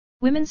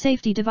Women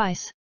Safety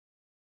Device.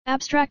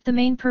 Abstract. The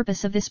main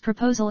purpose of this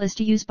proposal is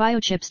to use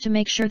biochips to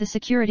make sure the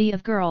security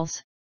of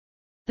girls.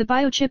 The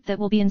biochip that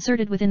will be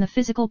inserted within the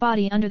physical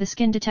body under the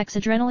skin detects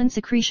adrenaline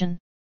secretion.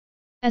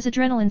 As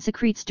adrenaline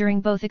secretes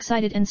during both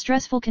excited and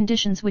stressful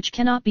conditions which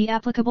cannot be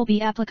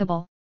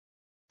applicable.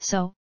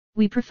 So,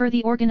 we prefer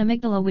the organ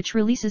amygdala, which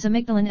releases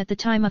amygdalin at the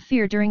time of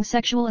fear during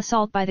sexual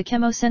assault by the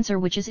chemo sensor,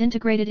 which is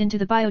integrated into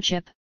the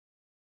biochip.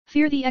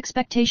 Fear, the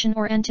expectation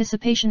or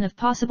anticipation of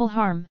possible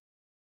harm.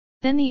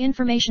 Then the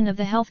information of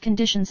the health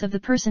conditions of the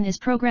person is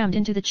programmed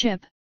into the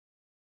chip.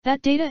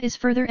 That data is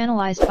further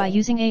analyzed by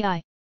using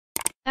AI.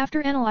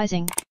 After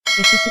analyzing,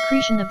 if the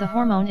secretion of the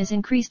hormone is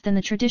increased than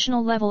the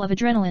traditional level of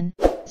adrenaline,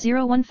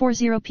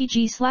 0140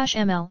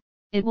 pg/ml,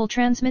 it will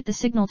transmit the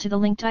signal to the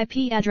linked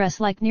IP address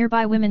like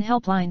nearby women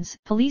helplines,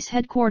 police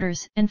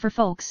headquarters, and for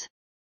folks.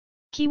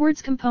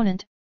 Keywords: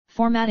 component,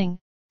 formatting,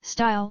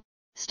 style,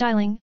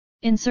 styling,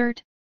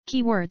 insert,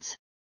 keywords.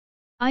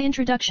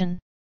 Introduction.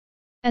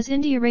 As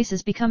India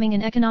races becoming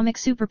an economic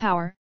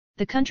superpower,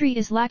 the country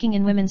is lacking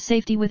in women's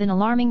safety, with an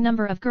alarming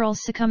number of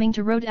girls succumbing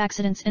to road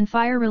accidents and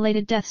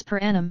fire-related deaths per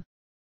annum.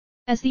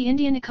 As the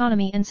Indian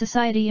economy and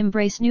society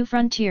embrace new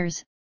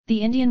frontiers,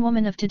 the Indian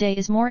woman of today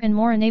is more and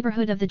more a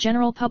neighborhood of the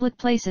general public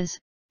places,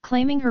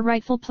 claiming her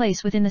rightful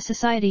place within the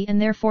society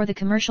and therefore the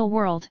commercial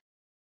world.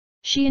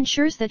 She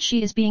ensures that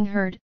she is being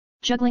heard,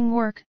 juggling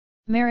work,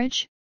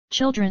 marriage,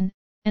 children,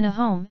 and a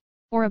home,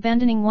 or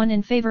abandoning one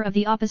in favor of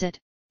the opposite.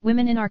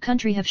 Women in our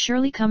country have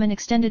surely come an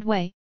extended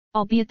way,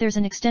 albeit there's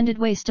an extended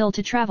way still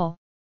to travel.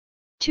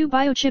 2.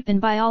 Biochip. In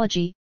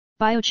biology,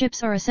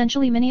 biochips are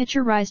essentially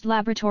miniaturized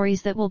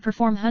laboratories that will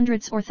perform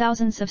hundreds or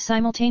thousands of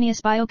simultaneous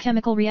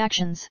biochemical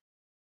reactions.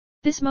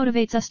 This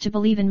motivates us to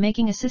believe in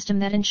making a system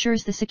that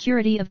ensures the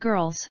security of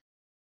girls.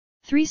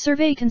 3.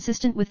 Survey.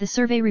 Consistent with the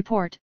survey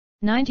report,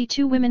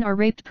 92 women are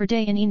raped per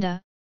day in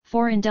India,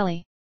 4 in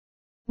Delhi.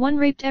 1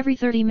 raped every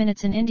 30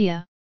 minutes in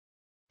India.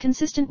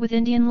 Consistent with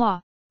Indian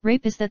law,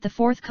 rape is the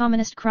fourth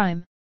commonest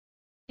crime.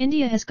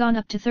 India has gone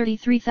up to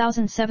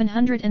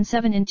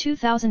 33,707 in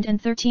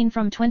 2013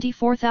 from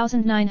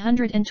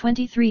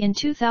 24,923 in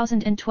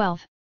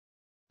 2012.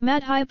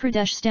 Madhya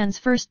Pradesh stands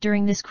first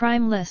during this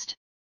crime list.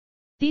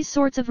 These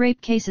sorts of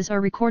rape cases are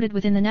recorded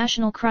within the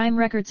National Crime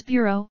Records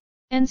Bureau,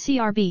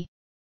 NCRB.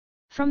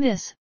 From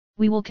this,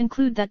 we will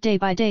conclude that day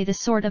by day this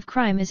sort of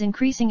crime is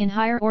increasing in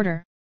higher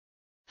order.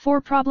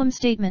 4. Problem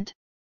statement.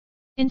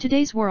 In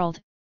today's world,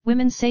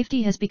 women's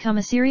safety has become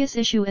a serious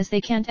issue, as they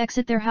can't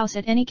exit their house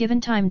at any given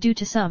time due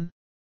to some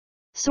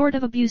sort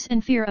of abuse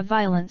and fear of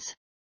violence.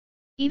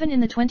 Even in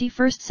the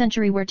 21st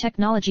century, where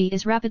technology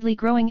is rapidly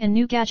growing and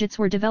new gadgets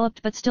were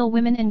developed, but still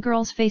women and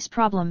girls face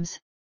problems.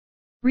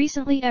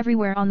 Recently,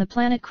 everywhere on the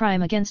planet,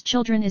 crime against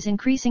children is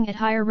increasing at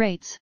higher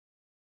rates.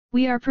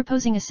 We are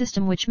proposing a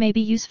system which may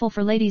be useful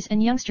for ladies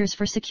and youngsters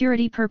for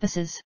security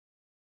purposes.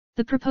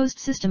 The proposed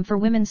system for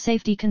women's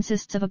safety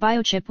consists of a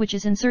biochip which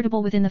is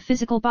insertable within the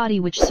physical body,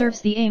 which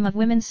serves the aim of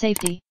women's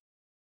safety.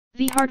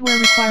 V. Hardware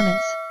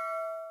requirements.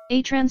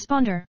 A.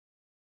 Transponder.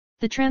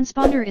 The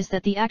transponder is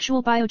the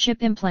actual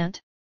biochip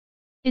implant.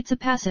 It's a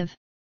passive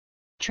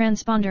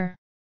transponder.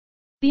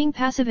 Being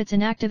passive, it's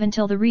inactive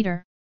until the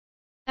reader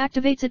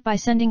activates it by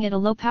sending it a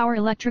low-power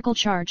electrical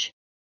charge.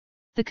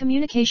 The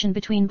communication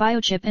between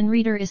biochip and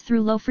reader is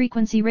through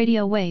low-frequency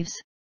radio waves.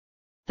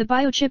 The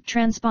biochip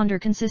transponder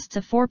consists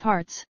of 4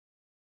 parts.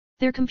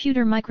 Their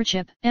computer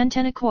microchip,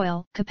 antenna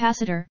coil,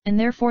 capacitor, and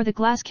therefore the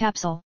glass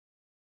capsule.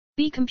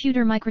 B.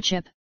 Computer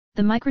microchip.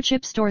 The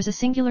microchip stores a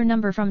singular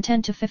number from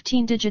 10 to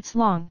 15 digits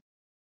long.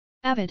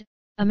 AVID,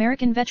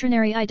 American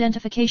Veterinary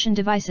Identification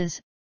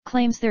Devices,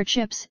 claims their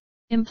chips,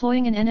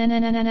 employing an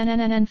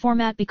NNNNNNN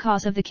format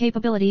because of the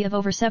capability of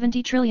over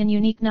 70 trillion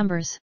unique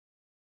numbers.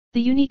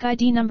 The unique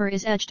ID number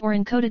is etched or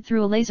encoded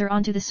through a laser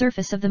onto the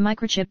surface of the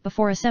microchip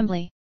before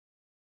assembly.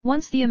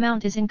 Once the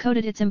amount is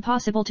encoded, it's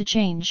impossible to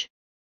change.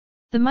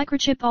 The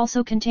microchip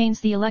also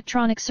contains the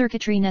electronic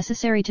circuitry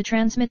necessary to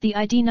transmit the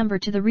ID number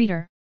to the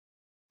reader.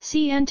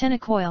 C. Antenna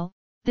coil.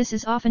 This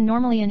is often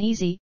normally an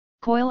easy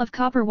coil of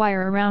copper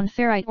wire around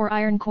ferrite or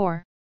iron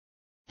core.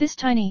 This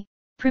tiny,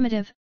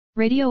 primitive,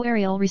 radio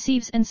aerial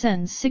receives and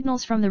sends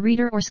signals from the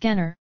reader or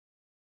scanner.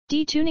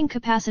 D. Tuning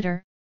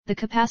capacitor. The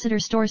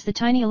capacitor stores the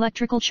tiny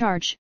electrical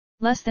charge,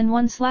 less than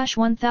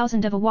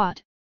 1/1000 of a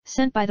watt,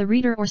 sent by the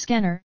reader or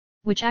scanner,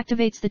 which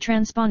activates the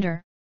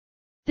transponder.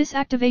 This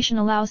activation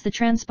allows the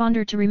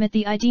transponder to remit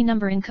the ID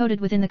number encoded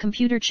within the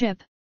computer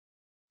chip.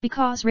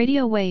 Because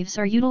radio waves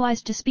are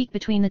utilized to speak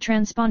between the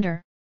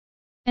transponder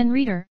and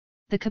reader,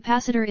 the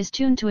capacitor is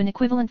tuned to an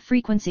equivalent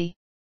frequency.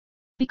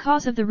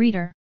 Because of the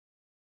reader.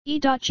 E.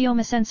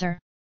 Chemosensor.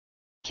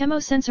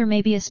 Chemosensor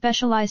may be a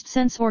specialized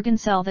sense organ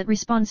cell that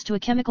responds to a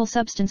chemical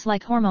substance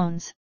like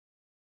hormones.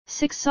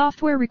 6.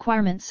 Software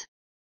requirements.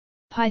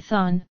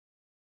 Python.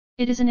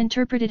 It is an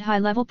interpreted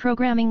high-level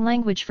programming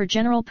language for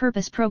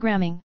general-purpose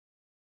programming.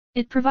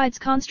 It provides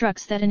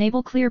constructs that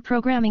enable clear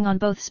programming on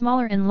both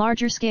smaller and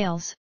larger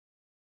scales.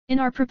 In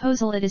our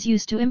proposal, it is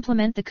used to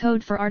implement the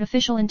code for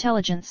artificial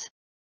intelligence.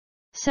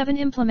 7.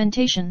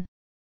 Implementation.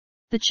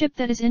 The chip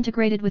that is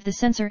integrated with the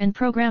sensor and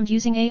programmed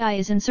using AI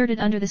is inserted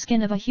under the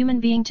skin of a human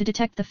being to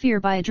detect the fear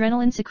by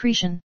adrenaline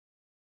secretion.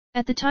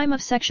 At the time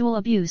of sexual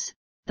abuse,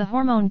 the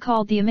hormone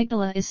called the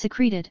amygdala is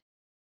secreted.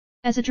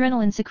 As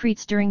adrenaline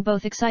secretes during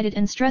both excited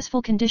and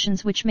stressful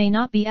conditions which may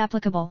not be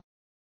applicable.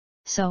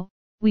 So,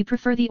 we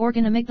prefer the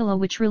organ amygdala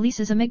which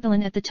releases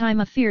amygdalin at the time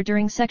of fear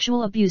during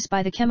sexual abuse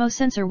by the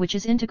chemosensor which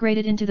is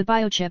integrated into the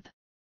biochip.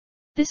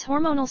 This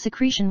hormonal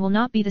secretion will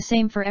not be the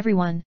same for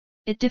everyone,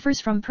 it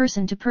differs from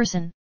person to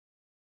person.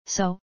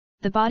 So,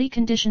 the body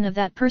condition of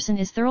that person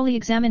is thoroughly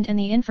examined and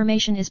the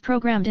information is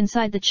programmed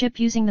inside the chip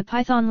using the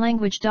Python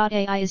language.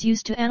 AI is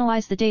used to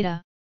analyze the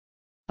data.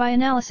 By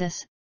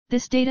analysis,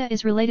 this data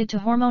is related to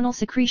hormonal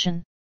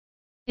secretion.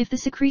 If the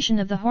secretion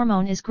of the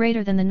hormone is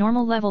greater than the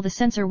normal level, the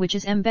sensor which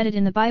is embedded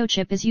in the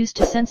biochip is used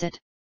to sense it.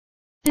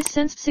 This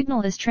sensed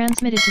signal is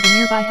transmitted to the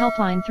nearby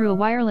helpline through a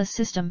wireless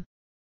system.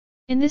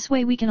 In this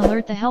way we can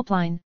alert the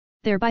helpline,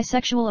 thereby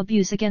sexual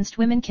abuse against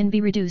women can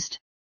be reduced.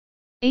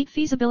 8.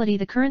 Feasibility.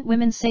 The current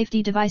women's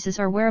safety devices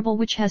are wearable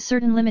which has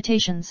certain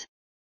limitations.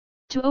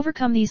 To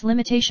overcome these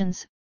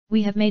limitations,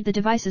 we have made the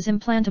devices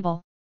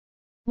implantable.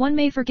 One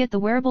may forget the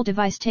wearable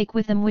device take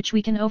with them which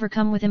we can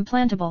overcome with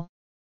implantable.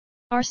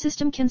 Our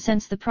system can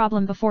sense the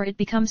problem before it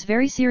becomes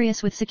very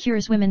serious with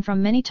secures women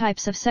from many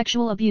types of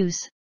sexual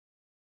abuse.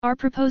 Our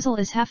proposal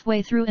is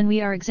halfway through and we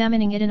are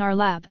examining it in our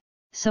lab,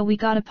 so we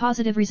got a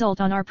positive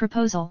result on our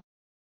proposal.